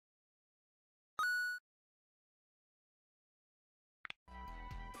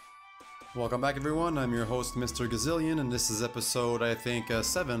Welcome back everyone, I'm your host Mr. Gazillion, and this is episode, I think,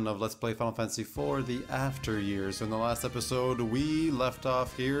 7 of Let's Play Final Fantasy IV, The After Years. So in the last episode, we left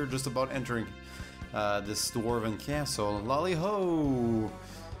off here just about entering this Dwarven Castle. Lolly ho!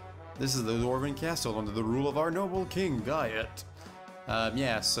 This is the Dwarven Castle under the rule of our noble King Giott.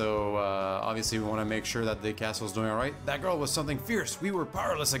 Obviously we want to make sure that the castle's doing alright. That girl was something fierce, we were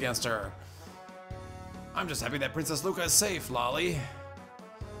powerless against her. I'm just happy that Princess Luca is safe, Lolly.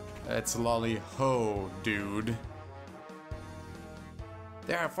 It's lolly ho, dude.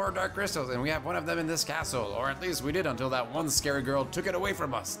 There are 4 dark crystals, and we have one of them in this castle, or at least we did until that one scary girl took it away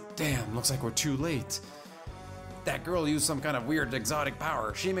from us. Damn, looks like we're too late. That girl used some kind of weird exotic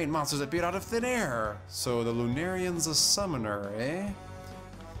power. She made monsters appear out of thin air. So the Lunarian's a summoner, eh?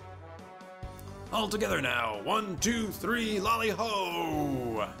 All together now. 1, 2, 3, lolly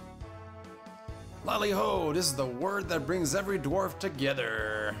ho! Lolly ho, this is the word that brings every dwarf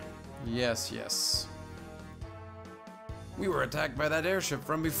together. Yes, yes. We were attacked by that airship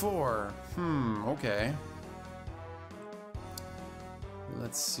from before. Okay.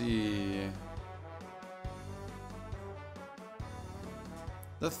 Let's see.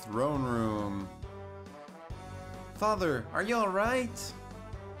 The throne room. Father, are you alright?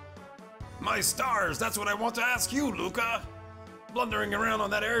 My stars, that's what I want to ask you, Luca. Blundering around on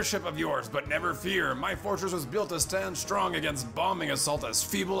that airship of yours, but never fear, my fortress was built to stand strong against bombing assault as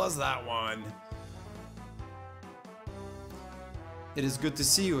feeble as that one. It is good to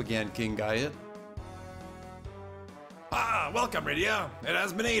see you again, King Giott. Ah, welcome, Rydia. It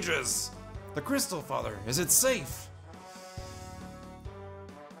has been ages. The crystal, Father, is it safe?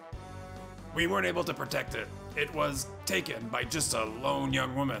 We weren't able to protect it. It was taken by just a lone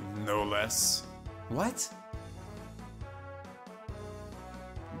young woman, no less. What?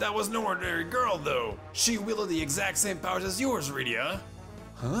 That was no ordinary girl, though. She wielded the exact same powers as yours, Rydia.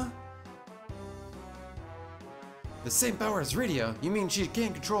 Huh? The same power as Rydia? You mean she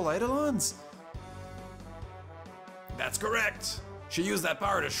can't control Eidolons? That's correct. She used that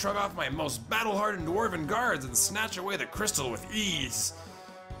power to shrug off my most battle-hardened dwarven guards and snatch away the crystal with ease.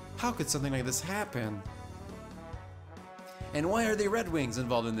 How could something like this happen? And why are the Red Wings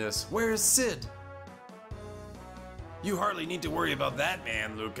involved in this? Where is Sid? You hardly need to worry about that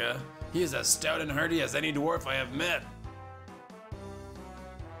man, Luca. He is as stout and hardy as any dwarf I have met.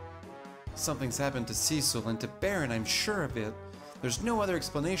 Something's happened to Cecil and to Baron, I'm sure of it. There's no other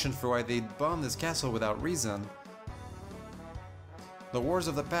explanation for why they'd bomb this castle without reason. The wars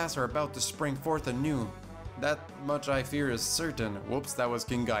of the past are about to spring forth anew. That much I fear is certain. Whoops, that was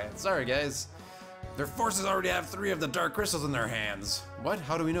King Giott. Sorry, guys. Their forces already have 3 of the dark crystals in their hands. What?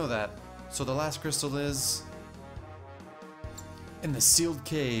 How do we know that? So the last crystal is... in the sealed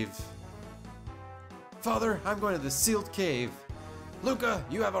cave. Father, I'm going to the sealed cave. Luca,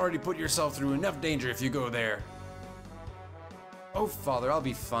 you have already put yourself through enough danger if you go there. Oh, Father, I'll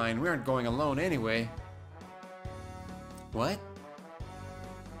be fine. We aren't going alone anyway. What?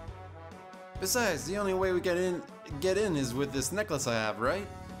 Besides, the only way we get in is with this necklace I have, right?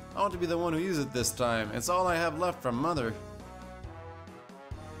 I want to be the one who uses it this time. It's all I have left from Mother.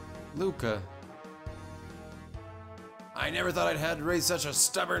 Luca. I never thought I'd had to raise such a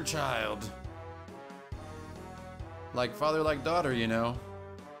stubborn child. Like father, like daughter, you know.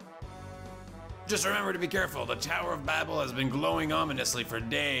 Just remember to be careful. The Tower of Babel has been glowing ominously for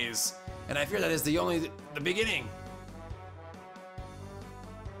days, and I fear that is the beginning.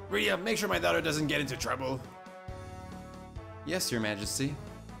 Rydia, make sure my daughter doesn't get into trouble. Yes, Your Majesty.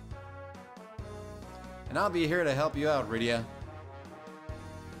 And I'll be here to help you out, Rydia.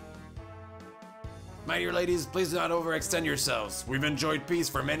 My dear ladies, please do not overextend yourselves. We've enjoyed peace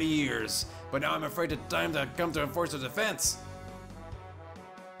for many years, but now I'm afraid it's time to come to enforce a defense.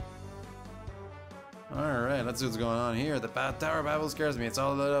 Alright, let's see what's going on here. The Tower of Babel scares me. It's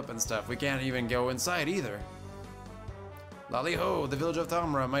all lit up and stuff. We can't even go inside either. Lolly ho, the village of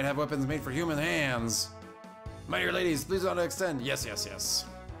Tamra might have weapons made for human hands. My dear ladies, please don't extend. Yes, yes, yes.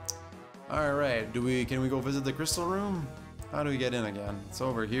 Alright, can we go visit the crystal room? How do we get in again? It's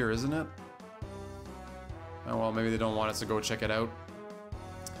over here, isn't it? Oh well, maybe they don't want us to go check it out.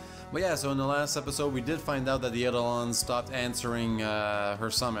 But yeah, so in the last episode we did find out that the Eidolons stopped answering her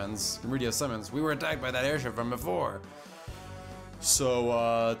summons, Rydia's summons. We were attacked by that airship from before.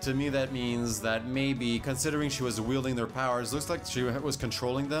 So to me that means that maybe, considering she was wielding their powers, looks like she was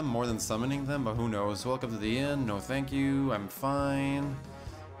controlling them more than summoning them, but who knows. Welcome to the inn. No thank you, I'm fine.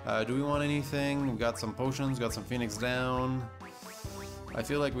 Do we want anything? We've got some potions, got some Phoenix down. I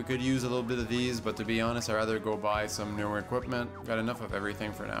feel like we could use a little bit of these, but to be honest, I'd rather go buy some newer equipment. Got enough of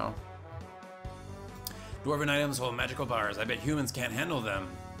everything for now. Dwarven items hold magical powers. I bet humans can't handle them.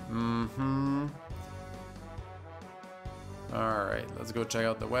 Mm-hmm. Alright, let's go check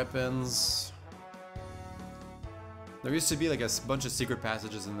out the weapons. There used to be like a bunch of secret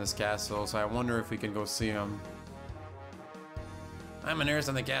passages in this castle, so I wonder if we can go see them. I'm a nurse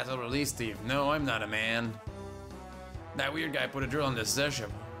on the castle release thief. No, I'm not a man. That weird guy put a drill on this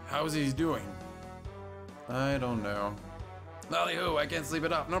ship. How's he doing? I don't know. Lolly-hoo, I can't sleep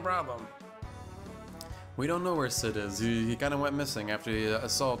it off, no problem. We don't know where Sid is. He kind of went missing after the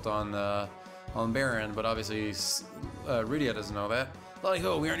assault on Baron, but obviously Rydia doesn't know that.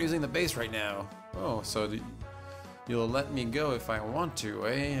 Lolly-hoo, we aren't using the base right now. Oh, so you'll let me go if I want to,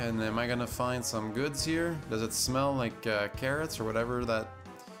 eh? And am I gonna find some goods here? Does it smell like carrots or whatever that...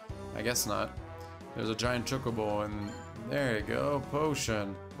 I guess not. There's a giant chocobo and... There you go,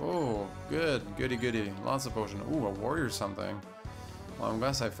 potion. Oh, good, goody goody. Lots of potion. Ooh, a warrior something. Well, I'm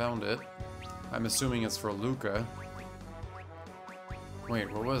glad I found it. I'm assuming it's for Luca.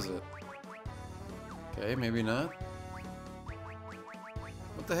 Wait, what was it? Okay, maybe not.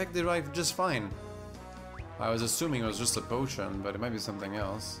 What the heck did I just find? I was assuming it was just a potion, but it might be something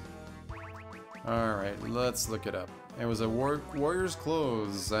else. Alright, let's look it up. It was a warrior's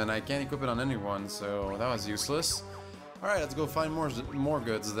clothes, and I can't equip it on anyone, so that was useless. Alright, let's go find more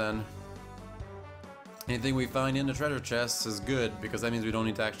goods then. Anything we find in the treasure chests is good, because that means we don't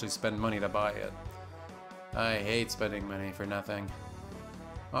need to actually spend money to buy it. I hate spending money for nothing.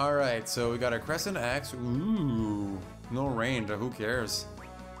 Alright, so we got a crescent axe. Ooh, no range, who cares?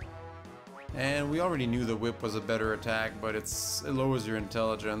 And we already knew the whip was a better attack, but it lowers your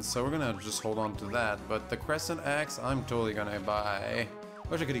intelligence, so we're gonna just hold on to that. But the crescent axe, I'm totally gonna buy.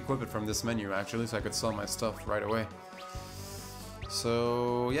 Wish I could equip it from this menu actually, so I could sell my stuff right away.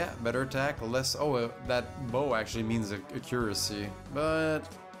 So yeah, better attack, less. Oh, that bow actually means accuracy, but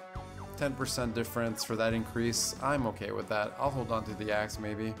 10% difference for that increase. I'm okay with that. I'll hold on to the axe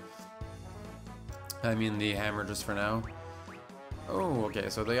maybe. I mean the hammer just for now. Oh, okay,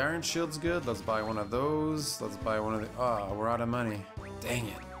 so the iron shield's good. Let's buy one of those. Let's buy one of the... Oh, we're out of money. Dang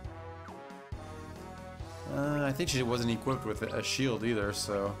it. I think she wasn't equipped with a shield either,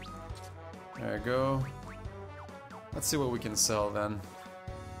 so... There you go. Let's see what we can sell then.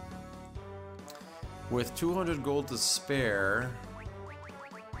 With 200 gold to spare...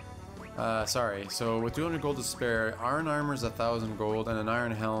 sorry, so with 200 gold to spare, iron armor is 1,000 gold, and an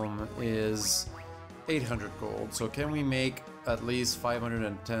iron helm is 800 gold. So can we make at least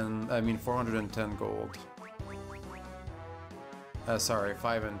 410 gold? Sorry,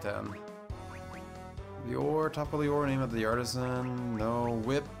 5 and 10. The ore, top of the ore, name of the artisan. No,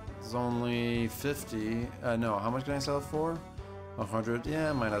 whip is only 50. No, how much can I sell it for? 100.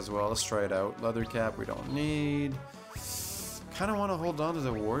 Yeah, might as well. Let's try it out. Leather cap, we don't need. Kind of want to hold on to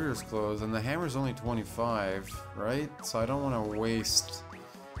the warrior's clothes, and the hammer's only 25, right? So I don't want to waste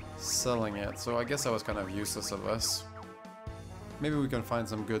selling it. So I guess that was kind of useless of us. Maybe we can find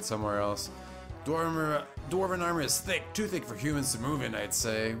some good somewhere else. Dwarven armor is thick, too thick for humans to move in, I'd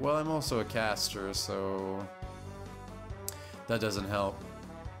say. Well, I'm also a caster, so that doesn't help.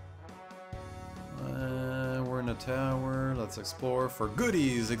 We're in a tower. Let's explore for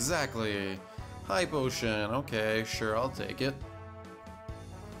goodies. Exactly. High potion. Okay, sure, I'll take it.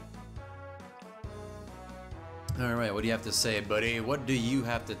 Alright, what do you have to say, buddy? What do you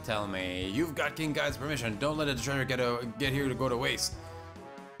have to tell me? You've got King Giott's permission. Don't let the treasure get here to go to waste.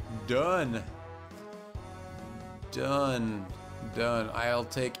 Done. Done. Done. I'll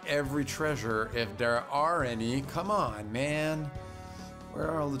take every treasure if there are any. Come on, man. Where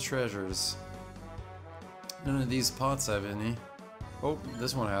are all the treasures? None of these pots have any. Oh,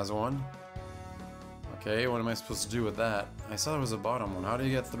 this one has one. Okay, what am I supposed to do with that? I saw there was a bottom one. How do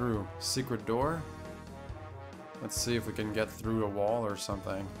you get through? Secret door? Let's see if we can get through a wall or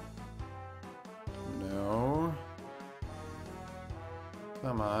something. No.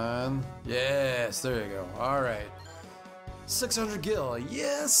 Come on. Yes, there you go. Alright. 600 gil.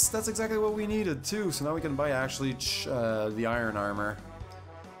 Yes, that's exactly what we needed too. So now we can buy actually the iron armor.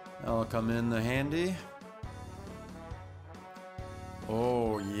 That'll come in handy.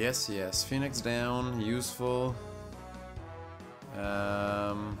 Oh, yes, yes. Phoenix down. Useful.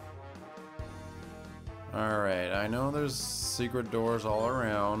 Alright, I know there's secret doors all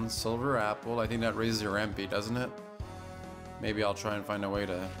around. Silver apple. I think that raises your MP, doesn't it? Maybe I'll try and find a way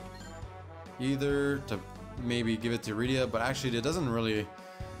to either to maybe give it to Rydia, but actually it doesn't really...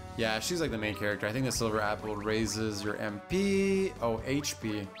 Yeah, she's like the main character. I think the silver apple raises your MP. Oh,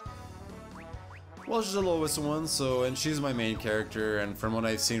 HP. Well, she's the lowest one, so, and she's my main character, and from what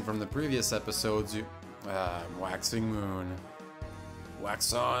I've seen from the previous episodes, waxing moon.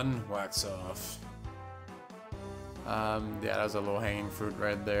 Wax on, wax off. Yeah, that was a low-hanging fruit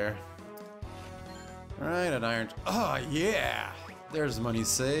right there. Alright, an iron... Oh, yeah! There's money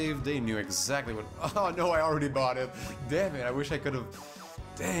saved. They knew exactly what... Oh, no, I already bought it. Damn it, I wish I could have...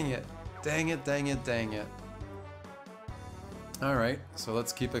 Dang it. Dang it, dang it, dang it. Alright, so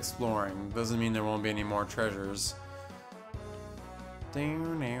let's keep exploring. Doesn't mean there won't be any more treasures. Yeah,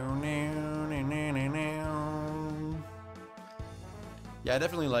 I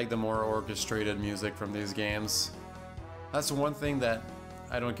definitely like the more orchestrated music from these games. That's one thing that,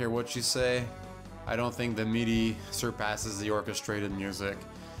 I don't care what you say, I don't think the MIDI surpasses the orchestrated music.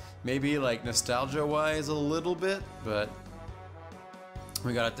 Maybe like nostalgia-wise a little bit, but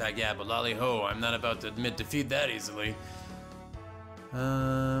we got attack. Yeah, but lolly ho, I'm not about to admit defeat that easily.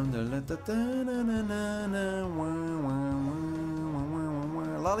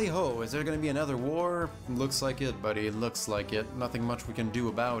 Lolly ho, is there gonna be another war? Looks like it, buddy. Looks like it. Nothing much we can do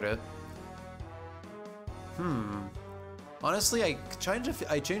about it. Honestly, I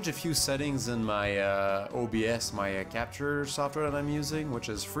changed a few settings in my OBS, my capture software that I'm using, which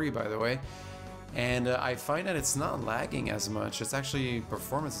is free, by the way. And I find that it's not lagging as much. It's actually,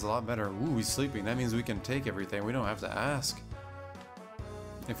 performance is a lot better. Ooh, he's sleeping. That means we can take everything. We don't have to ask.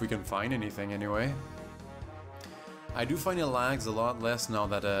 If we can find anything, anyway. I do find it lags a lot less now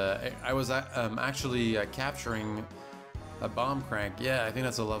that I was actually capturing a bomb crank. Yeah, I think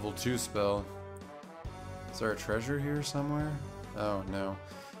that's a level 2 spell. Is there a treasure here somewhere? Oh, no.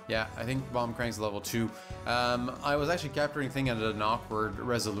 Yeah, I think bomb crank's level 2. I was actually capturing thing at an awkward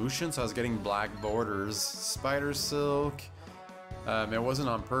resolution, so I was getting black borders. Spider silk. It wasn't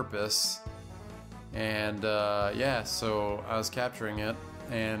on purpose. And yeah, so I was capturing it.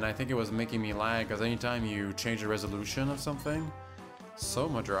 And I think it was making me lag, because anytime you change the resolution of something,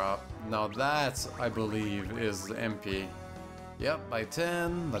 Soma drop. Now that, I believe, is MP. Yep, by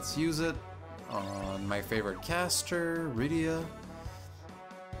 10, let's use it on my favorite caster, Rydia.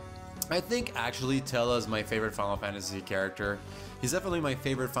 I think actually Tella is my favorite Final Fantasy character. He's definitely my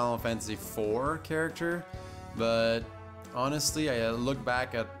favorite Final Fantasy IV character, but honestly, I look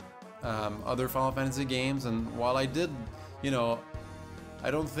back at other Final Fantasy games, and while I did, you know, I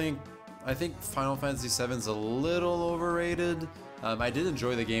think Final Fantasy VII is a little overrated. I did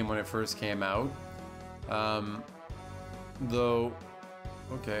enjoy the game when it first came out. Though,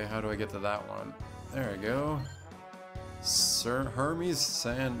 okay, how do I get to that one? There we go. Sir Hermes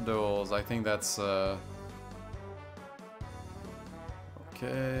Sandals. I think that's okay,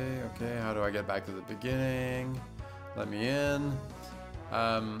 how do I get back to the beginning? Let me in.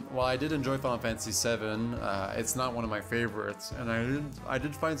 While I did enjoy Final Fantasy VII, it's not one of my favorites, and I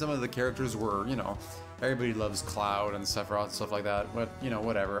did find some of the characters were, you know, everybody loves Cloud and Sephiroth and stuff like that, but you know,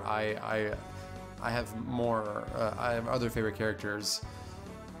 whatever. I have more, I have other favorite characters.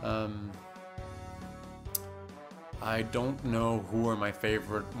 I don't know who are my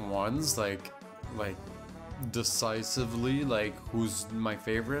favorite ones, like decisively, like who's my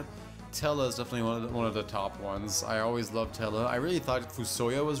favorite. Tella is definitely one of the top ones. I always loved Tella. I really thought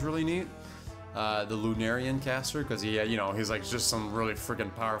Fusoya was really neat, the Lunarian caster, because he, you know, he's like just some really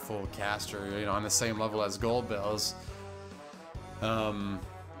freaking powerful caster, you know, on the same level as Goldbells.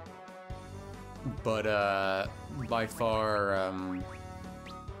 But by far,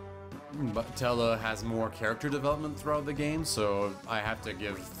 but Tella has more character development throughout the game, so I have to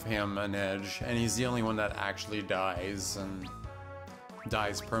give him an edge, and he's the only one that actually dies, and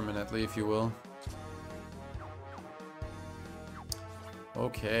dies permanently, if you will.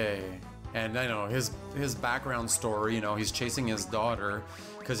 Okay, and I know his background story, you know, he's chasing his daughter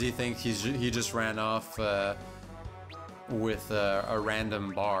because he thinks he just ran off with a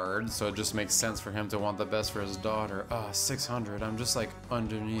random bard, so it just makes sense for him to want the best for his daughter. 600, I'm just like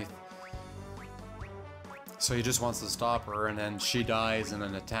underneath. So he just wants to stop her, and then she dies in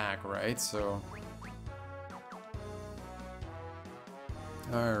an attack, right? So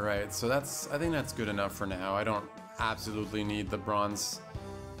alright, so I think that's good enough for now. I don't absolutely need the bronze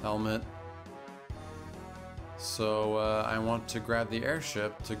helmet. So I want to grab the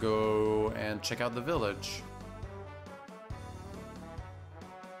airship to go and check out the village.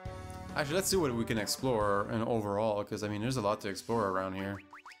 Actually, let's see what we can explore and overall, because I mean there's a lot to explore around here.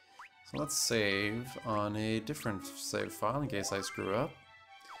 So let's save on a different save file in case I screw up.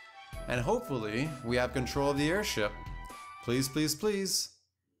 And hopefully we have control of the airship. Please, please, please.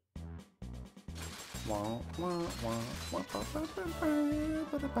 Are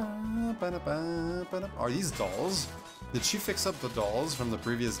these dolls? Did she fix up the dolls from the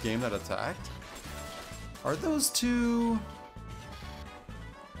previous game that attacked? Are those two?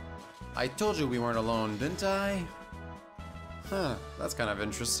 I told you we weren't alone, didn't I? Huh, that's kind of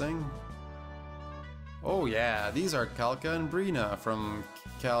interesting. Oh yeah, these are Calca and Brina from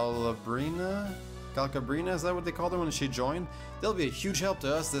Calabrina? Calcabrina, is that what they called her when she joined? They'll be a huge help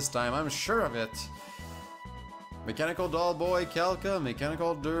to us this time, I'm sure of it. Mechanical Doll Boy Calca,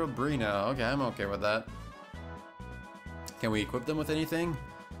 Mechanical Girl Brina. Okay, I'm okay with that. Can we equip them with anything?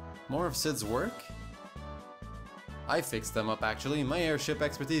 More of Sid's work? I fixed them up actually. My airship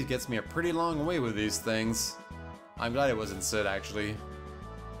expertise gets me a pretty long way with these things. I'm glad it wasn't Sid actually.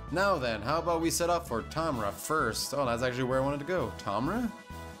 Now then, how about we set up for Tamra first? Oh, that's actually where I wanted to go. Tamra?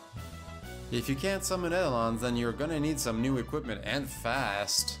 If you can't summon Eidolons, then you're gonna need some new equipment and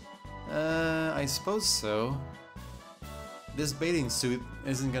fast. I suppose so. This bathing suit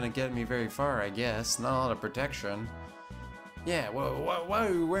isn't gonna get me very far, I guess. Not a lot of protection. Yeah, well, why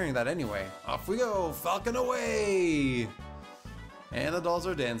are we wearing that anyway? Off we go! Falcon away! And the dolls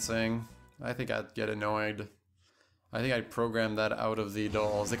are dancing. I think I'd get annoyed. I think I'd program that out of the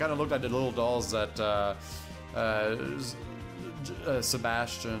dolls. They kind of look like the little dolls that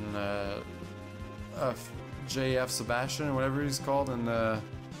Sebastian, JF Sebastian, or whatever he's called in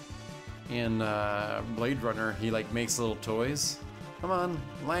Blade Runner. He like makes little toys. Come on,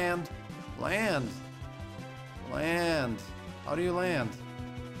 land, land, land. How do you land?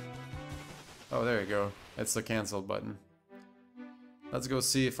 Oh, there you go. It's the cancel button. Let's go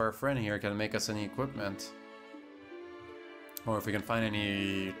see if our friend here can make us any equipment. Or if we can find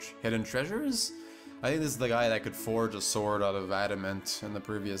any hidden treasures? I think this is the guy that could forge a sword out of adamant in the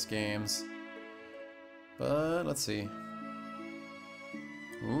previous games. But let's see.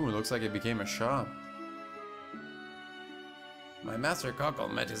 Ooh, looks like it became a shop. My master Cockle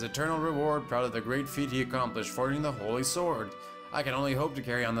met his eternal reward, proud of the great feat he accomplished forging the holy sword. I can only hope to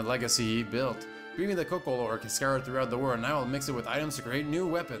carry on the legacy he built. Bring me the Cockle ore scattered throughout the world, and I will mix it with items to create new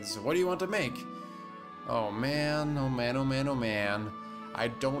weapons. What do you want to make? Oh man, oh man, oh man, oh man. I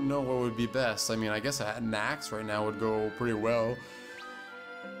don't know what would be best. I mean, I guess an axe right now would go pretty well.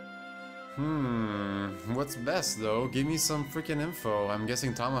 What's best though? Give me some freaking info. I'm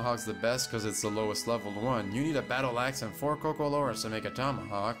guessing Tomahawk's the best because it's the lowest leveled one. You need a battle axe and 4 Cockle ores to make a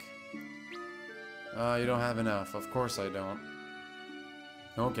Tomahawk. You don't have enough. Of course I don't.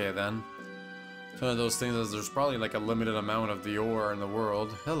 Okay then. It's one of those things is there's probably like a limited amount of the ore in the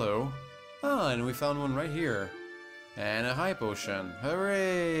world. Hello. Ah, and we found one right here. And a high potion.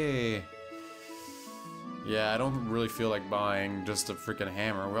 Hooray! Yeah, I don't really feel like buying just a freaking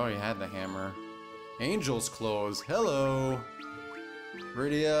hammer. We already had the hammer. Angel's clothes. Hello!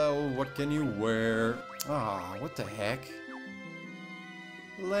 Rydia, what can you wear? Ah, what the heck?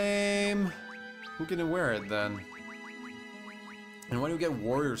 Lame. Who can wear it then? And why do we get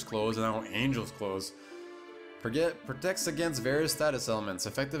warrior's clothes and now angel's clothes? Protects against various status elements.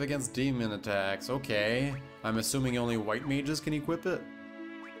 Effective against demon attacks. Okay. I'm assuming only white mages can equip it?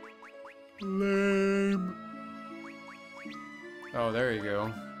 Lame. Oh, there you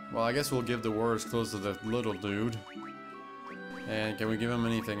go. Well, I guess we'll give the warrior's clothes to the little dude. And can we give him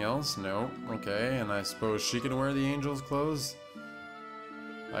anything else? No. Okay, and I suppose she can wear the angel's clothes?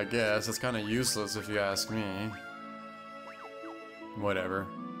 I guess. It's kind of useless if you ask me. Whatever.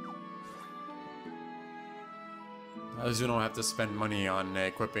 At least you don't have to spend money on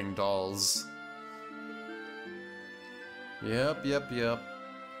equipping dolls. Yep.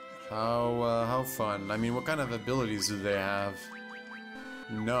 How fun. I mean, what kind of abilities do they have?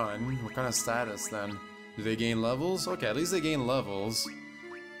 None. What kind of status then? Do they gain levels? Okay, at least they gain levels.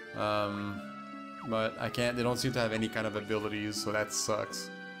 But they don't seem to have any kind of abilities, so that sucks.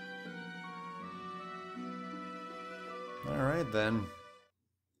 Alright then.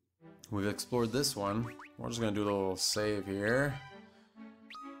 We've explored this one. We're just gonna do a little save here.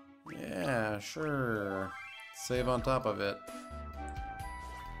 Yeah, sure. Save on top of it.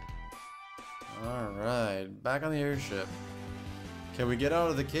 Alright, back on the airship. Can we get out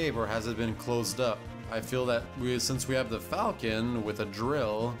of the cave or has it been closed up? I feel that since we have the Falcon with a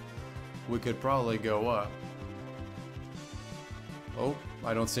drill, we could probably go up. Oh,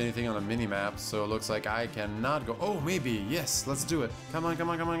 I don't see anything on the mini-map, so it looks like I cannot go. Oh, maybe. Yes, let's do it. Come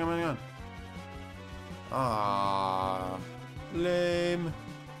on. Ah, lame.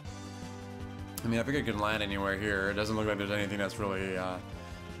 I mean, I figure I can land anywhere here. It doesn't look like there's anything that's really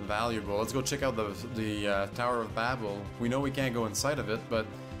valuable. Let's go check out the Tower of Babel. We know we can't go inside of it, but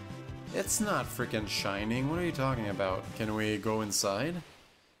it's not freaking shining. What are you talking about? Can we go inside?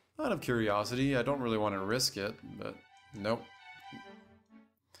 Out of curiosity, I don't really want to risk it, but nope.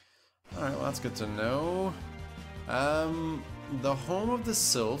 Alright, well that's good to know. The home of the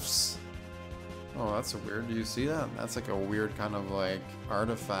Sylphs. Oh, that's weird. Do you see that? That's like a weird kind of like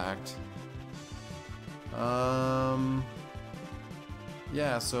artifact.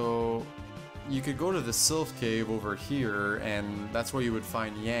 Yeah, so you could go to the Sylph cave over here, and that's where you would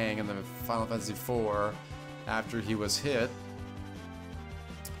find Yang in the Final Fantasy IV after he was hit.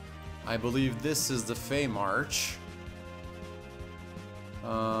 I believe this is the Fey March.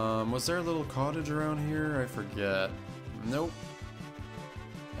 Was there a little cottage around here? I forget. Nope.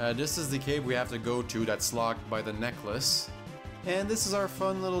 This is the cave we have to go to that's locked by the necklace. And this is our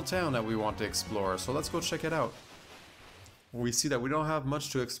fun little town that we want to explore, so let's go check it out. We see that we don't have much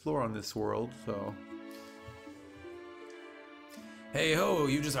to explore on this world, so... Hey ho,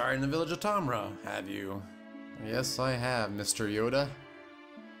 you just are in the village of Tamra, have you? Yes, I have, Mr. Yoda.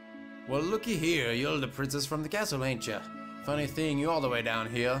 Well, looky here, you're the princess from the castle, ain't ya? Funny thing, you all the way down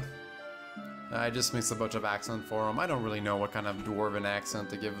here. I just mixed a bunch of accent for them. I don't really know what kind of dwarven accent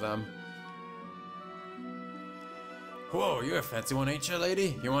to give them. Whoa, you're a fancy one, ain't ya,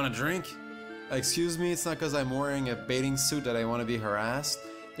 lady? You want a drink? Excuse me, it's not because I'm wearing a bathing suit that I want to be harassed.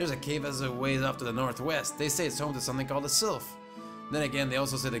 There's a cave as a ways off to the northwest. They say it's home to something called a Sylph. Then again, they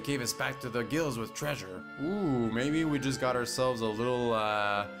also say the cave is packed to the gills with treasure. Ooh, maybe we just got ourselves a little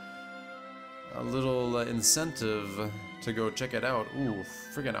incentive to go check it out. Ooh,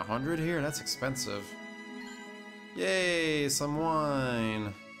 friggin' 100 here? That's expensive. Yay, some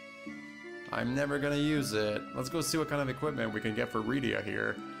wine. I'm never gonna use it. Let's go see what kind of equipment we can get for Rydia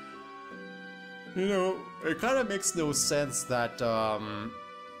here. You know, it kind of makes no sense that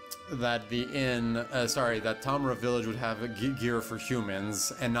that Tamra Village would have a gear for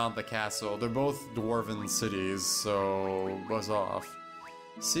humans and not the castle. They're both dwarven cities, so buzz off.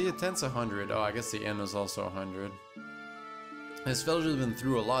 See, a tent's 100. Oh, I guess the inn is also 100. This village has been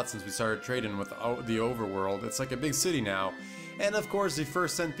through a lot since we started trading with the overworld. It's like a big city now. And of course, the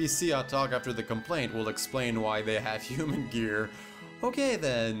first NPC I'll talk after the complaint will explain why they have human gear. Okay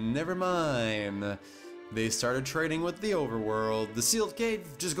then, never mind. They started trading with the overworld. The sealed cave,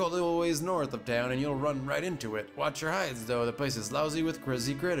 just go a little ways north of town and you'll run right into it. Watch your hides though, the place is lousy with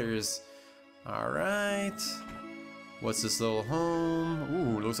crazy critters. Alright. What's this little home?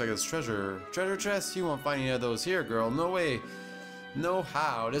 Ooh, looks like it's treasure. Treasure chest? You won't find any of those here, girl. No way. No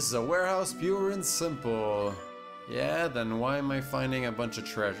how. This is a warehouse, pure and simple. Yeah, then why am I finding a bunch of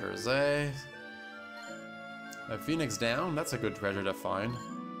treasures, eh? A phoenix down? That's a good treasure to find.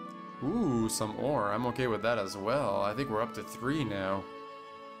 Ooh, some ore. I'm okay with that as well. I think we're up to 3 now.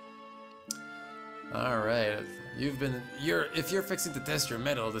 Alright. If you're fixing to test your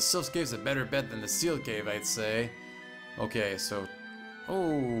metal, the Sylph's Cave's a better bet than the sealed cave, I'd say. Okay, so...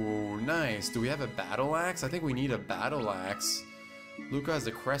 Oh, nice. Do we have a battle axe? I think we need a battle axe. Luca has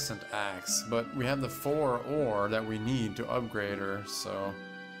the crescent axe, but we have the 4 ore that we need to upgrade her, so...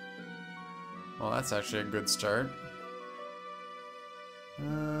 Well, that's actually a good start.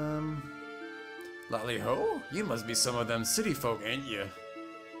 Lally ho? You must be some of them city folk, ain't you?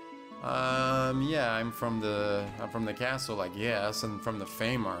 Yeah, I'm from the castle, I guess, and from the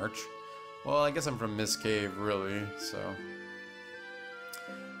Fey March. Well, I guess I'm from Miss Cave, really, so...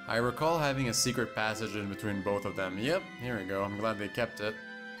 I recall having a secret passage in between both of them. Yep, here we go. I'm glad they kept it.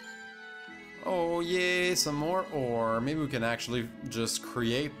 Oh, yay, some more ore. Maybe we can actually just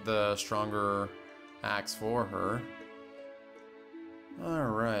create the stronger axe for her.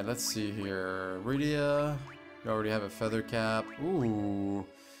 Alright, let's see here. Rydia, you already have a feather cap. Ooh,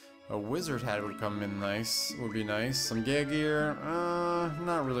 a wizard hat would come in nice. Would be nice. Some gear,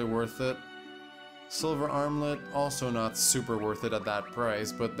 not really worth it. Silver armlet, also not super worth it at that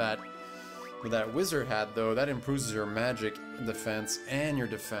price, but with that wizard hat though, that improves your magic defense and your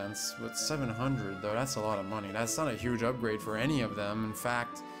defense. With 700 though, that's a lot of money. That's not a huge upgrade for any of them. In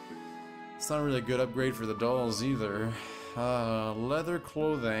fact, it's not really a good upgrade for the dolls either. Leather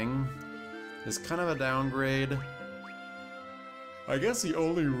clothing is kind of a downgrade. I guess the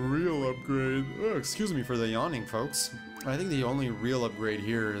only real upgrade... Oh, excuse me for the yawning, folks. I think the only real upgrade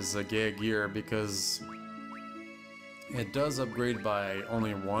here is a gear because it does upgrade by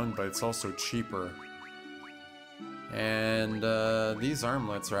only 1, but it's also cheaper. And these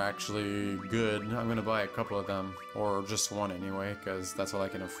armlets are actually good. I'm gonna buy a couple of them, or just one anyway, because that's all I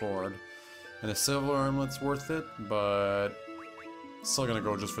can afford. And the silver armlet's worth it, but still gonna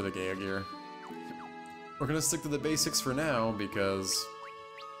go just for the gear. We're gonna stick to the basics for now because...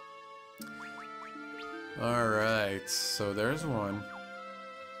 Alright, so there's one.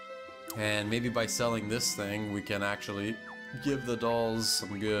 And maybe by selling this thing, we can actually give the dolls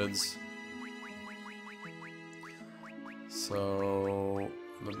some goods. So...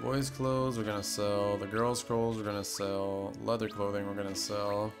 the boys' clothes we're gonna sell, the girls' clothes we're gonna sell, leather clothing we're gonna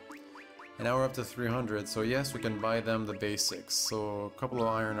sell. And now we're up to 300, so yes, we can buy them the basics. So a couple of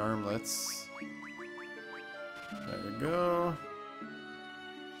iron armlets. There we go.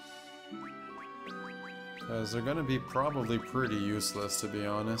 Because they're gonna be probably pretty useless, to be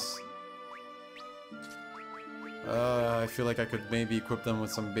honest. I feel like I could maybe equip them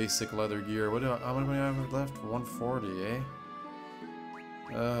with some basic leather gear. How many do I have left? 140, eh?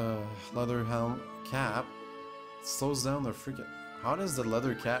 Leather helm cap. It slows down their freaking... How does the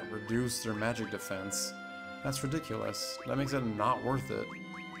leather cap reduce their magic defense? That's ridiculous. That makes it not worth it.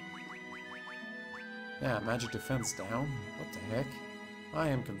 Yeah, magic defense down? What the heck? I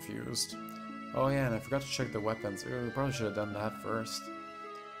am confused. Oh yeah, and I forgot to check the weapons. We probably should have done that first.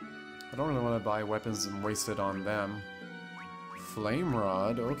 I don't really want to buy weapons and waste it on them. Flame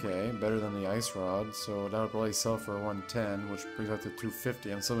Rod, okay, better than the Ice Rod, so that would probably sell for 110, which brings out to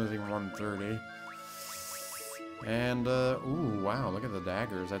 250. I'm still missing 130. And, ooh, wow, look at the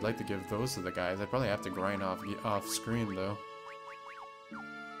daggers. I'd like to give those to the guys. I'd probably have to grind off screen, though.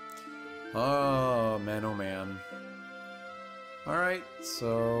 Oh, man, oh, man. Alright,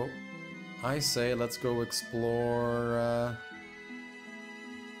 so I say let's go explore,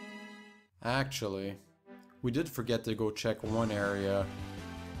 Actually, we did forget to go check one area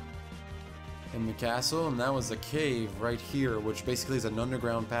in the castle, and that was the cave right here, which basically is an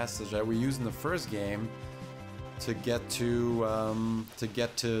underground passage that we used in the first game to get to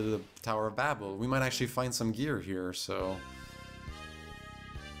the Tower of Babel. We might actually find some gear here, so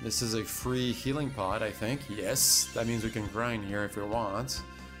this is a free healing pod, I think. Yes, that means we can grind here if we want,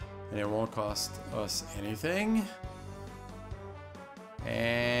 and it won't cost us anything.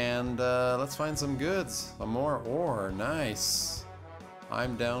 And let's find some goods. Some more ore. Nice.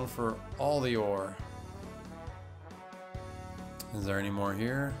 I'm down for all the ore. Is there any more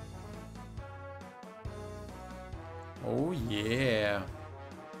here? Oh yeah.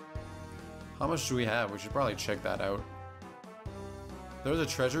 How much do we have? We should probably check that out. There was a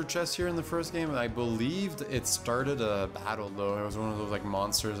treasure chest here in the first game, and I believed it started a battle though. It was one of those like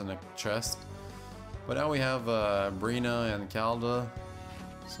monsters in a chest. But now we have Brina and Calda.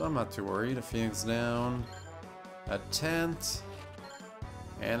 So I'm not too worried. A phoenix down, a tent,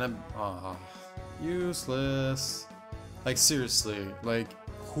 and a useless. Like seriously, like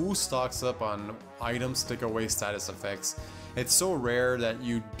who stocks up on items take away status effects? It's so rare that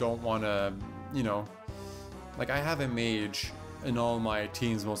you don't want to, you know. Like I have a mage in all my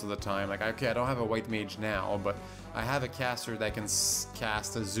teams most of the time. Like okay, I don't have a white mage now, but I have a caster that can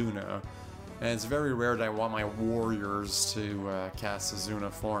cast Azuna. And it's very rare that I want my warriors to cast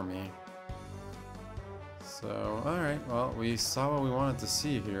Azuna for me. So, alright, well, we saw what we wanted to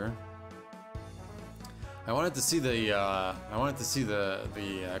see here. I wanted to see the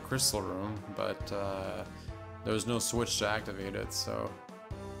crystal room, but there was no switch to activate it, so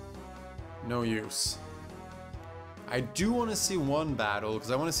no use. I do want to see one battle, because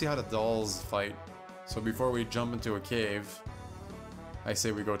I want to see how the dolls fight. So before we jump into a cave, I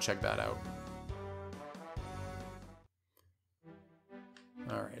say we go check that out.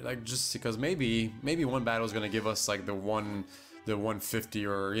 Alright, like just because maybe one battle is gonna give us like the 150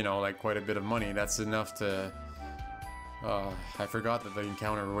 or you know like quite a bit of money. That's enough to I forgot that the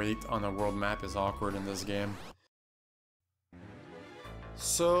encounter rate on the world map is awkward in this game.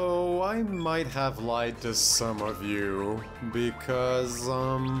 So I might have lied to some of you because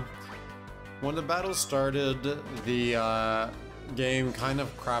when the battle started, the game kind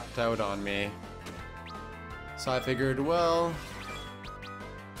of crapped out on me. So I figured, well,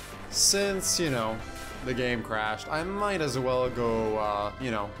 since, you know, the game crashed, I might as well go,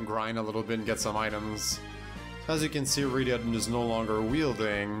 you know, grind a little bit and get some items. As you can see, Rydia is no longer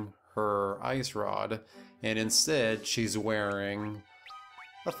wielding her ice rod, and instead she's wearing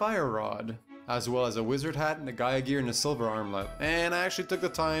a fire rod, as well as a wizard hat and a Gaia gear and a silver armlet. And I actually took the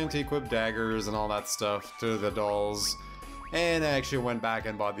time to equip daggers and all that stuff to the dolls, and I actually went back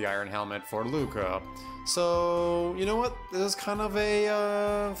and bought the iron helmet for Luca. So, you know what? This is kind of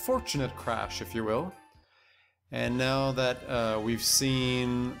a fortunate crash, if you will. And now that we've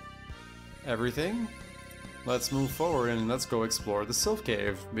seen everything, let's move forward and let's go explore the Sylph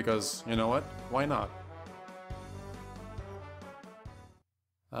Cave, because, you know what? Why not?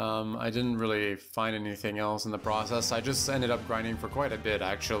 I didn't really find anything else in the process. I just ended up grinding for quite a bit,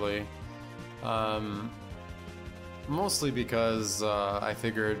 actually. Mostly because I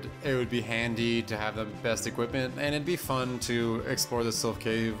figured it would be handy to have the best equipment, and it'd be fun to explore the Sylph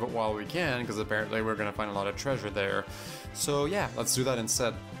Cave while we can, because apparently we're going to find a lot of treasure there. So yeah, let's do that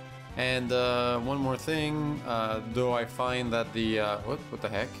instead. And one more thing, though I find that the... what the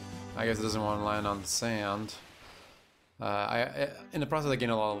heck? I guess it doesn't want to land on the sand. In the process I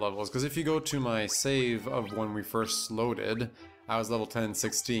gained a lot of levels, because if you go to my save of when we first loaded, I was level 10 and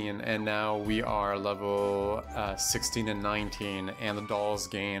 16, and now we are level 16 and 19, and the dolls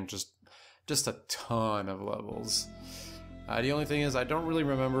gain just Just a ton of levels. The only thing is, I don't really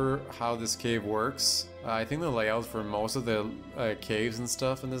remember how this cave works. I think the layouts for most of the caves and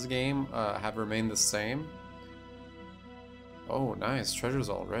stuff in this game have remained the same. Oh, nice. Treasures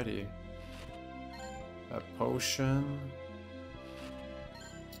already. A potion.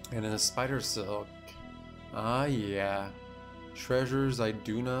 And then a spider silk. Ah, yeah. Treasures I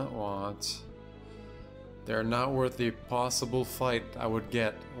do not want. They're not worth the possible fight I would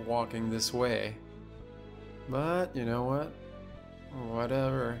get walking this way. But, you know what?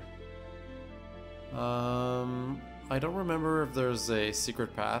 Whatever. I don't remember if there's a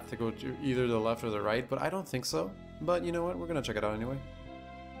secret path to go to either the left or the right, but I don't think so. But you know what? We're gonna check it out anyway.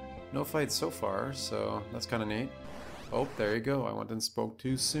 No fights so far, so that's kind of neat. Oh, there you go. I went and spoke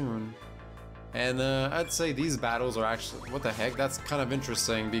too soon. And I'd say these battles are actually... What the heck? That's kind of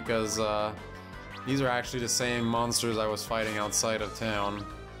interesting because these are actually the same monsters I was fighting outside of town.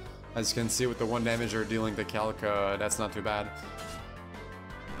 As you can see with the 1 damage they're dealing to Calca, that's not too bad.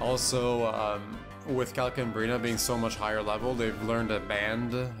 Also, with Calca and Brina being so much higher level, they've learned a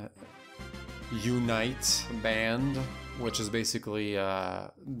band, Unite band, which is basically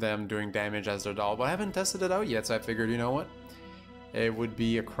them doing damage as their doll. But I haven't tested it out yet, so I figured, you know what? It would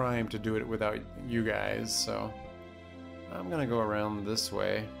be a crime to do it without you guys, so I'm gonna go around this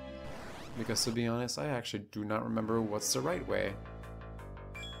way. Because to be honest, I actually do not remember what's the right way.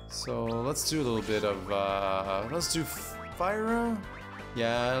 So let's do a little bit of, let's do Fyra?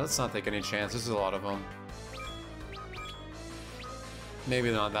 Yeah, let's not take any chances, there's a lot of them.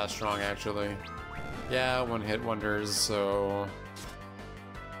 Maybe not that strong, actually. Yeah, 1-hit wonders, so...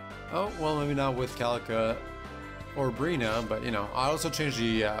 Oh, well, maybe not with Calca or Brina, but, you know, I also changed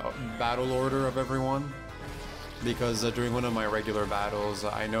the battle order of everyone. Because during one of my regular battles,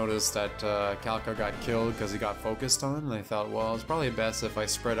 I noticed that Calca got killed because he got focused on, and I thought, well, it's probably best if I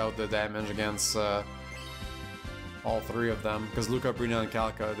spread out the damage against all 3 of them. Because Luca, Brina, and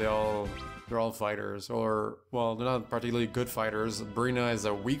Calca, they're all fighters, or, well, they're not particularly good fighters. Brina is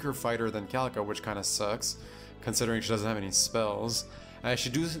a weaker fighter than Calca, which kind of sucks, considering she doesn't have any spells. She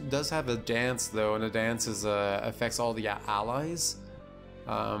does have a dance, though, and the dance affects all the allies.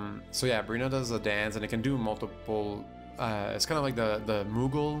 So yeah, Brina does a dance, and it can do multiple, it's kind of like the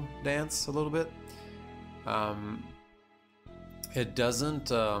Moogle dance a little bit. It doesn't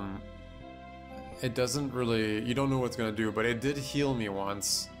really, you don't know what it's gonna do, but it did heal me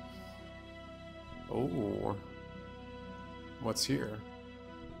once. Oh, what's here?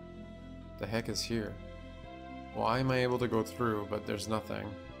 The heck is here? Why am I able to go through, but there's nothing?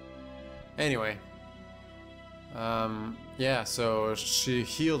 Anyway. Yeah, so she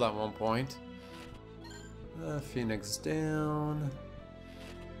healed at one point. Phoenix down.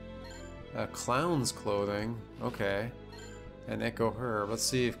 Clown's clothing. Okay. And Echo Herb. Let's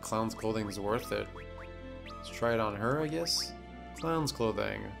see if Clown's clothing is worth it. Let's try it on her, I guess. Clown's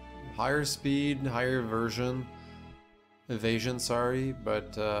clothing. Higher speed, higher evasion, sorry,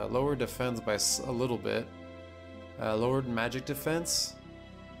 but lower defense by a little bit. Lowered magic defense.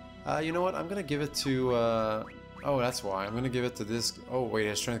 You know what? I'm gonna give it to. Oh, that's why. I'm gonna give it to this. Oh wait,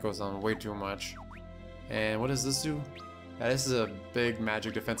 his strength goes down way too much. And what does this do? Yeah, this is a big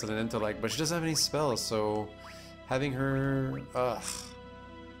magic defense and an intellect, but she doesn't have any spells, so having her. Ugh.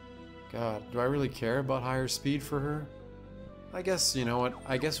 God, do I really care about higher speed for her? I guess, you know what,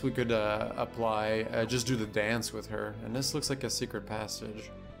 I guess we could apply, just do the dance with her, and this looks like a secret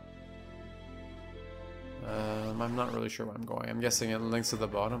passage. I'm not really sure where I'm going. I'm guessing it links to the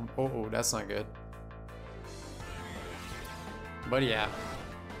bottom. Oh, that's not good. But yeah.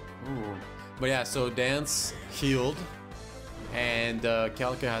 Ooh. But yeah, so dance healed, and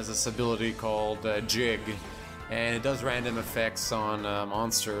Calca has this ability called Jig, and it does random effects on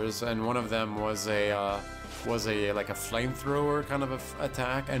monsters, and one of them was a like a flamethrower kind of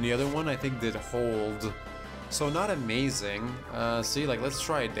attack, and the other one I think did hold. So not amazing. See, like, let's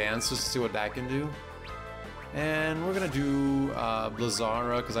try dance just to see what that can do. And we're gonna do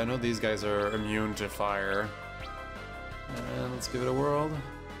Blizzara, because I know these guys are immune to fire. And let's give it a whirl.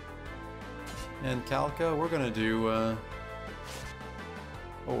 And Calca, we're gonna do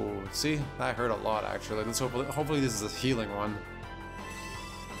oh, see, that hurt a lot actually. Let's hopefully this is a healing one.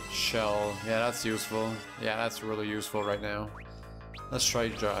 Shell, yeah, that's useful. Yeah, that's really useful right now. Let's try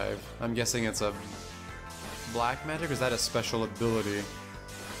Drive. I'm guessing it's a black magic, or is that a special ability?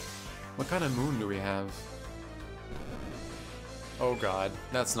 What kind of moon do we have? Oh god,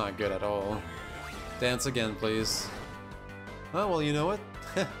 that's not good at all. Dance again, please. Oh, well, you know what?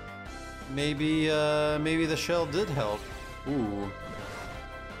 maybe the shell did help. Ooh.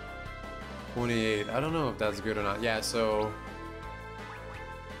 28. I don't know if that's good or not. Yeah, so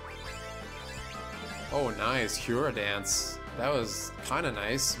Oh, nice. Cura Dance. That was kind of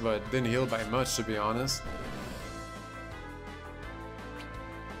nice, but didn't heal by much, to be honest.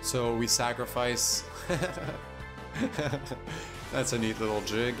 So we sacrifice. That's a neat little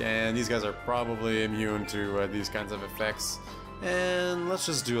jig, and these guys are probably immune to these kinds of effects. And let's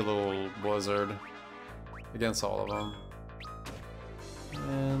just do a little blizzard against all of them.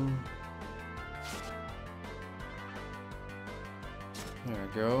 And there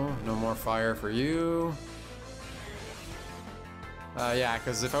we go. No more fire for you. Yeah,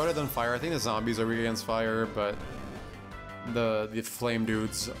 because if I would have done fire, I think the zombies are weak against fire, but the flame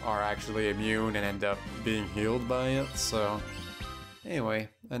dudes are actually immune and end up being healed by it, so... Anyway,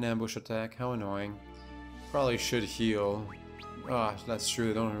 an ambush attack, how annoying. Probably should heal. Ah, oh, that's true,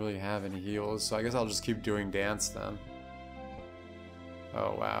 they don't really have any heals, so I guess I'll just keep doing dance then.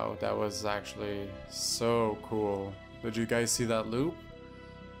 Oh wow, that was actually so cool. Did you guys see that loop?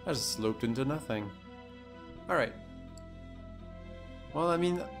 I just looped into nothing. Alright. Well, I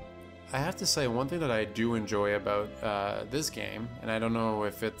mean, I have to say one thing that I do enjoy about this game, and I don't know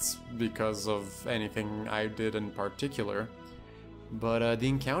if it's because of anything I did in particular, but the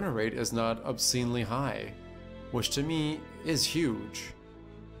encounter rate is not obscenely high, which to me is huge.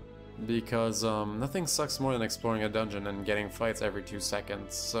 Because nothing sucks more than exploring a dungeon and getting fights every 2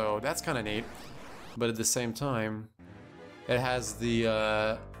 seconds, so that's kind of neat. But at the same time, it has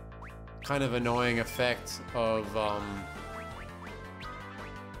the kind of annoying effect of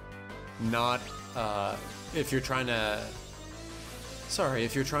not if you're trying to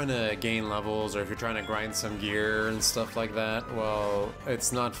gain levels, or if you're trying to grind some gear and stuff like that, well,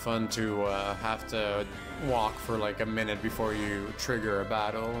 it's not fun to have to walk for like a minute before you trigger a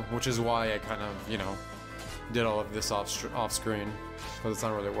battle, which is why I kind of, you know, did all of this off screen, because it's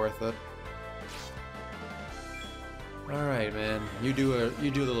not really worth it. All right, man, you do a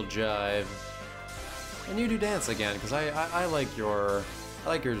little jive, and you do dance again, because I like your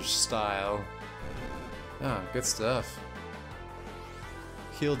style. Ah, good stuff.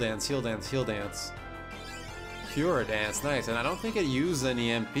 Heal dance, heal dance, heal dance. Cure dance, nice. And I don't think it used any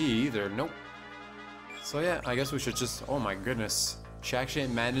MP either. Nope. So yeah, I guess we should just... Oh my goodness. She actually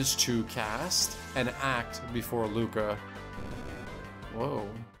managed to cast and act before Luca. Whoa.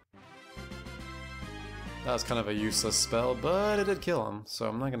 That was kind of a useless spell, but it did kill him, so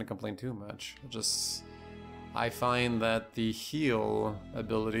I'm not going to complain too much. Just... I find that the heal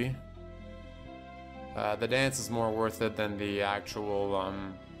ability... the dance is more worth it than the actual,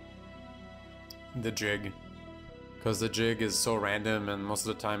 the jig. Because the jig is so random, and most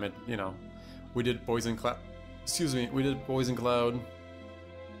of the time it, you know... We did Poison Cloud... Excuse me, we did Poison Cloud,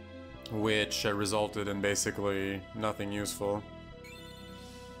 which resulted in basically nothing useful.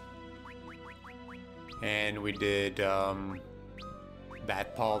 And we did,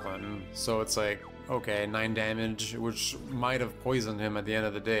 Bat Pollen, so it's like, okay, 9 damage, which might have poisoned him at the end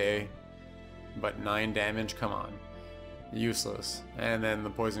of the day. But 9 damage, come on. Useless. And then the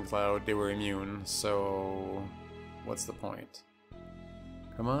Poison Cloud, they were immune, so... What's the point?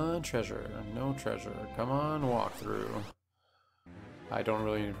 Come on, treasure. No treasure. Come on, walkthrough. I don't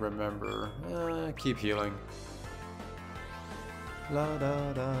really remember. Keep healing. La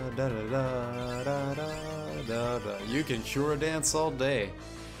da da da da da da da da. You can cure dance all day.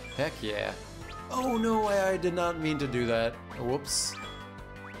 Heck yeah. Oh no, I did not mean to do that. Whoops.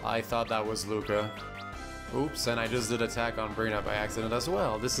 I thought that was Luca. Oops, and I just did attack on Brina by accident as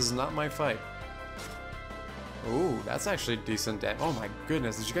well. This is not my fight. Ooh, that's actually decent damage. Oh my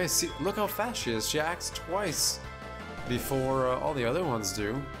goodness, did you guys see? Look how fast she is. She acts twice before all the other ones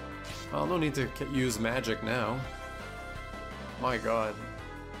do. Well, no need to use magic now. My god.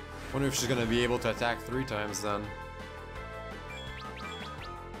 Wonder if she's gonna be able to attack 3 times then.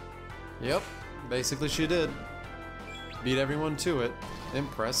 Yep, basically she did. Beat everyone to it.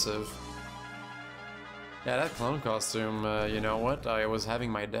 Impressive. Yeah, that clown costume, you know what? I was having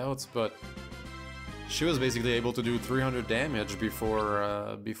my doubts, but she was basically able to do 300 damage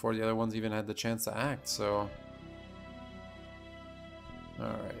before before the other ones even had the chance to act, so...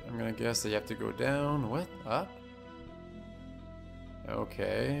 Alright, I'm gonna guess that you have to go down. What? Up?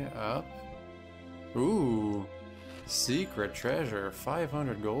 Okay, up. Ooh! Secret treasure,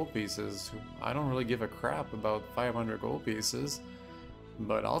 500 gold pieces. I don't really give a crap about 500 gold pieces,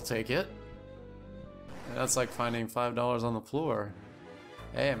 but I'll take it. That's like finding $5 on the floor.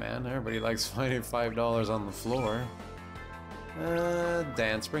 Hey man, everybody likes finding $5 on the floor.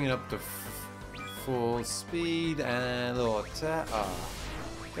 Dance, bring it up to full speed and a little attack. Oh,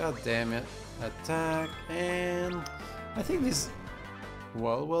 god damn it. Attack, and I think these...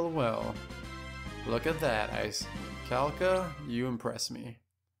 Well, well, well. Look at that, Ice. Calca, you impress me.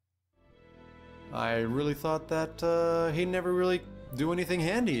 I really thought that he'd never really do anything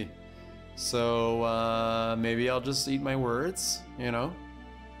handy. So maybe I'll just eat my words, you know?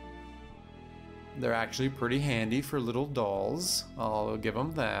 They're actually pretty handy for little dolls. I'll give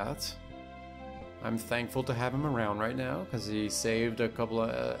them that. I'm thankful to have him around right now because he saved a couple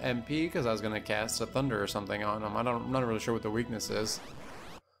of MP because I was going to cast a Thunder or something on him. I'm not really sure what the weakness is.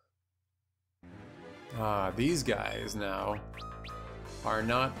 These guys now are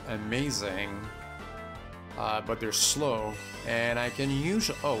not amazing, but they're slow, and I can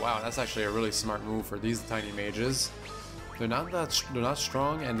usually... Oh wow, that's actually a really smart move for these tiny mages. They're not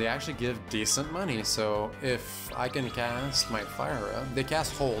strong, and they actually give decent money. So if I can cast my Fire Up, they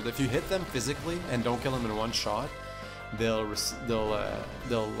cast Hold. If you hit them physically and don't kill them in one shot, they'll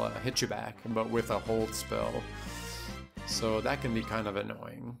hit you back, but with a Hold spell. So that can be kind of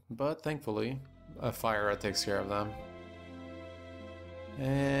annoying, but thankfully a Fire Up takes care of them.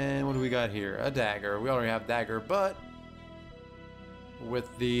 And what do we got here? A dagger. We already have dagger, but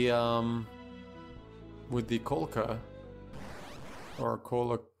with the Kolka. Or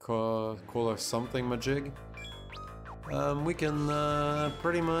Cola something majig. We can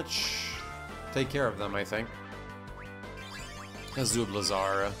pretty much take care of them, I think. Let's do a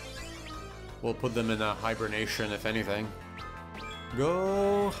Blizzara. We'll put them in a hibernation, if anything.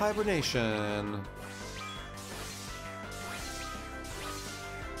 Go hibernation!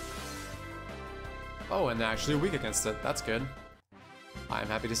 Oh, and they're actually weak against it. That's good. I'm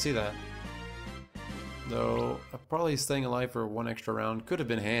happy to see that. Though, probably staying alive for one extra round could have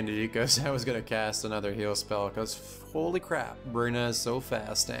been handy because I was going to cast another heal spell because holy crap, Brina is so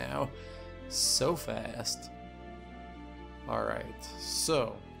fast now. So fast. Alright,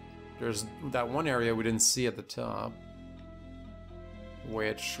 so there's that one area we didn't see at the top,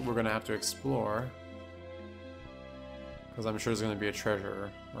 which we're going to have to explore because I'm sure there's going to be a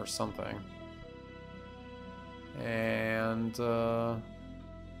treasure or something. And, oh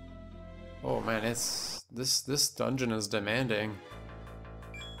man, this dungeon is demanding.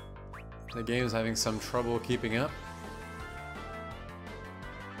 The game is having some trouble keeping up.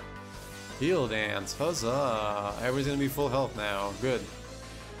 Heal dance, huzzah! Everybody's gonna be full health now, good.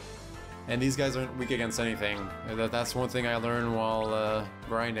 And these guys aren't weak against anything. That's one thing I learned while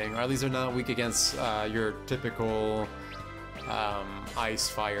grinding. Or at least they're not weak against your typical ice,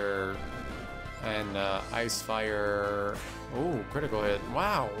 fire, and ice, fire... Oh, critical hit,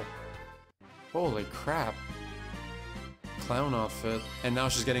 wow! Holy crap. Clown outfit. And now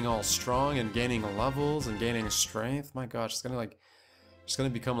she's getting all strong and gaining levels and gaining strength. My gosh, it's gonna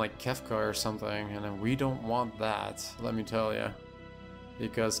become like Kefka or something, and we don't want that, let me tell you.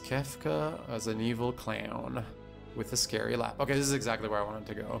 Because Kefka is an evil clown with a scary laugh. Okay, this is exactly where I wanted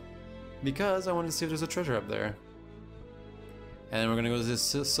to go. Because I wanted to see if there's a treasure up there. And we're gonna go to this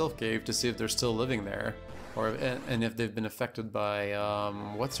Sylph cave to see if they're still living there. Or and if they've been affected by,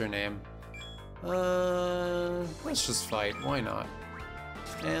 what's her name? Let's just fight, why not?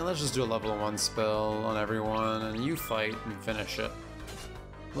 And let's just do a level 1 spell on everyone, and you fight and finish it.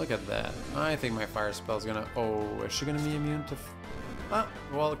 Look at that. I think my fire spell's gonna... Oh, is she gonna be immune to... Ah,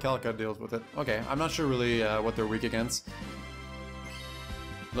 well, Kalka deals with it. Okay, I'm not sure really what they're weak against.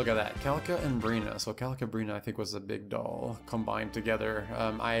 Look at that, Kalka and Brina. So Kalka Brina, I think, was a big doll combined together.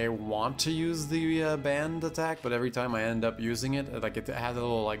 I want to use the band attack, but every time I end up using it, like it has a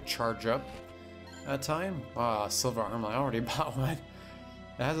little like charge up time. Ah, silver armor, I already bought one.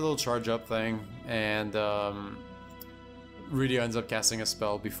 It has a little charge up thing, and Rydia ends up casting a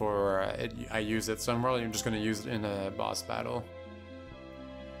spell before I use it, so I'm probably just going to use it in a boss battle.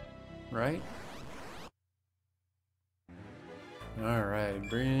 Right? Alright,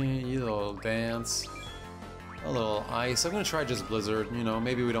 bring you a little dance. A little ice. I'm going to try just Blizzard, you know,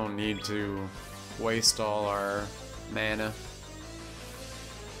 maybe we don't need to waste all our mana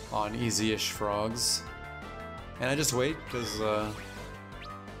on easy-ish frogs. And I just wait, because,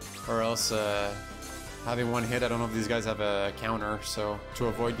 or else, having one hit, I don't know if these guys have a counter, so to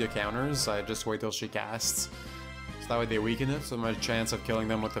avoid the counters, I just wait till she casts. So that way they weaken it, so my chance of killing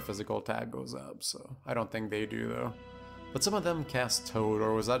them with the physical attack goes up, so I don't think they do, though. But some of them cast Toad,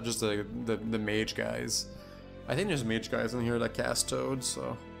 or was that just the mage guys? I think there's mage guys in here that cast Toad,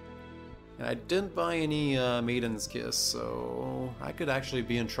 so... And I didn't buy any Maiden's Kiss, so I could actually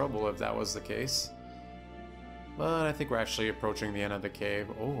be in trouble if that was the case. But I think we're actually approaching the end of the cave.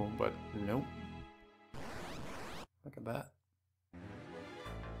 Oh, but nope. Look at that.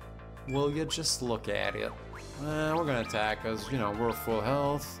 Will you just look at it? We're gonna attack because, you know, we're full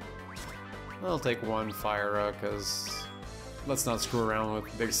health. I'll take one fire because let's not screw around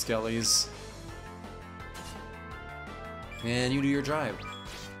with big skellies. And you do your drive.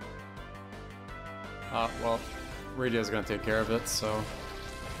 Well, Rydia's gonna take care of it, so...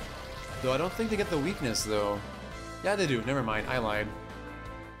 Though I don't think they get the weakness, though. Yeah, they do. Never mind. I lied.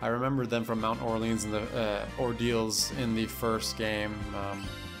 I remember them from Mount Orleans and the ordeals in the first game.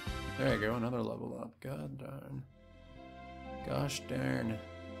 There you go. Another level up. God darn. Gosh darn.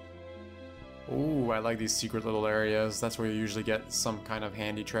 Ooh, I like these secret little areas. That's where you usually get some kind of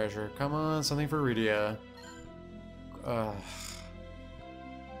handy treasure. Come on, something for Rydia. I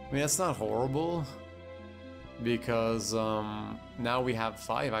mean, that's not horrible. Because now we have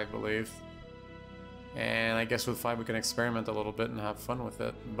 5, I believe. And I guess with 5 we can experiment a little bit and have fun with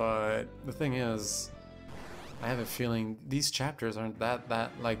it. But the thing is, I have a feeling these chapters aren't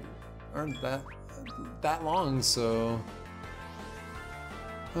that long, so...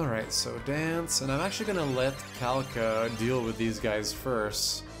 Alright, so dance, and I'm actually gonna let Kalka deal with these guys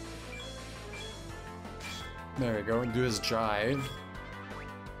first. There we go, and do his jive.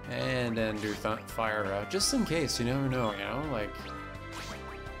 And then do fire out, just in case, you never know, you know, like...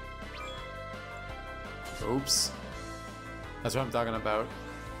 Oops. That's what I'm talking about.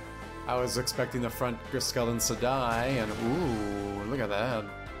 I was expecting the front skeletons to die, and ooh, look at that.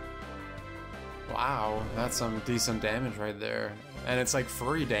 Wow, that's some decent damage right there. And it's like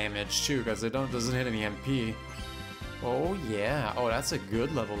free damage too, because it doesn't hit any MP. Oh yeah, oh that's a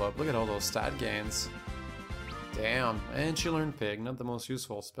good level up. Look at all those stat gains. Damn, and she learned Pig, not the most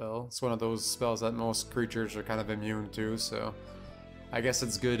useful spell. It's one of those spells that most creatures are kind of immune to, so... I guess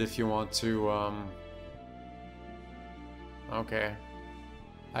it's good if you want to, Okay.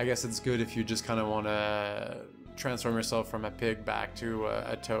 I guess it's good if you just kind of want to transform yourself from a pig back to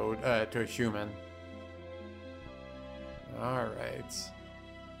a toad, to a human. Alright.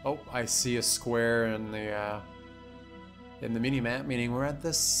 Oh, I see a square in the mini-map, meaning we're at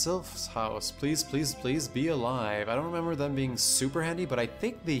the Sylph's house. Please, please, please be alive. I don't remember them being super handy, but I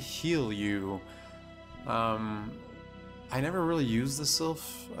think they heal you. I never really used the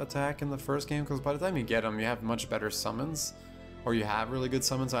Sylph attack in the first game, because by the time you get them, you have much better summons. Or you have really good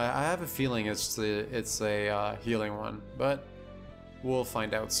summons. I have a feeling it's a healing one, but we'll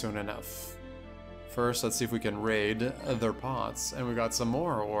find out soon enough. First, let's see if we can raid their pots. And we got some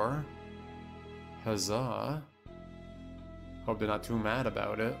more ore. Huzzah. Hope they're not too mad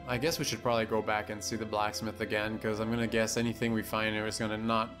about it. I guess we should probably go back and see the blacksmith again, because I'm gonna guess anything we find here is gonna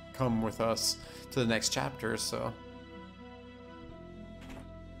not come with us to the next chapter, so...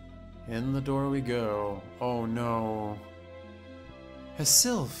 In the door we go. Oh no. A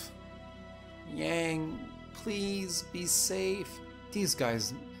Sylph! Yang, please be safe. These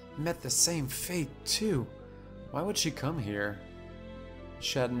guys met the same fate too. Why would she come here?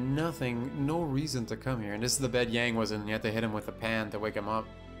 She had no reason to come here. And this is the bed Yang was in. You had to hit him with a pan to wake him up.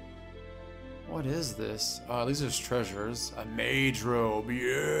 What is this? These are treasures. A mage robe,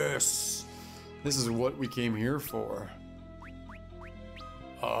 yes! This is what we came here for.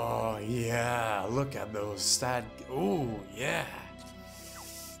 Oh yeah, look at those stat. Oh yeah.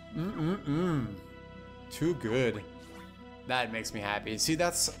 Too good. That makes me happy. See,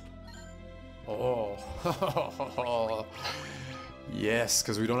 that's... Oh. Yes,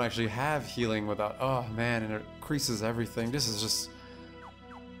 because we don't actually have healing without... Oh man, and it increases everything. This is just...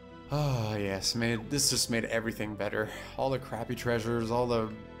 Oh yes, this just made everything better. All the crappy treasures, all the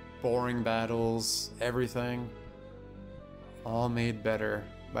boring battles, everything. All made better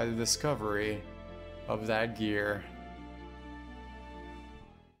by the discovery of that gear.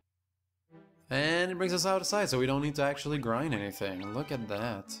 And it brings us outside, so we don't need to actually grind anything. Look at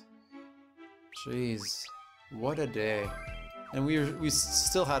that. Jeez, what a day. And we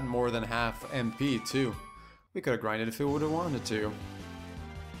still had more than half MP too. We could have grinded if we would have wanted to.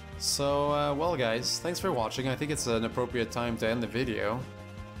 So, well guys, thanks for watching. I think it's an appropriate time to end the video.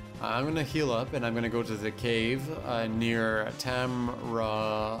 I'm gonna heal up and I'm gonna go to the cave near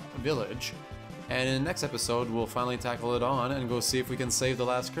Tamra Village. And in the next episode, we'll finally tackle it on and go see if we can save the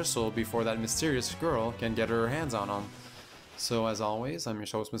last crystal before that mysterious girl can get her hands on them. So as always, I'm your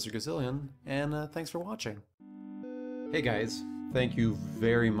host, Mr. Gazillion, and thanks for watching. Hey guys, thank you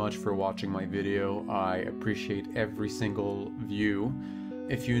very much for watching my video. I appreciate every single view.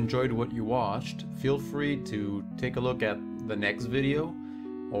 If you enjoyed what you watched, feel free to take a look at the next video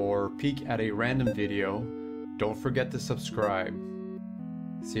or peek at a random video. Don't forget to subscribe.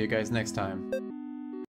 See you guys next time.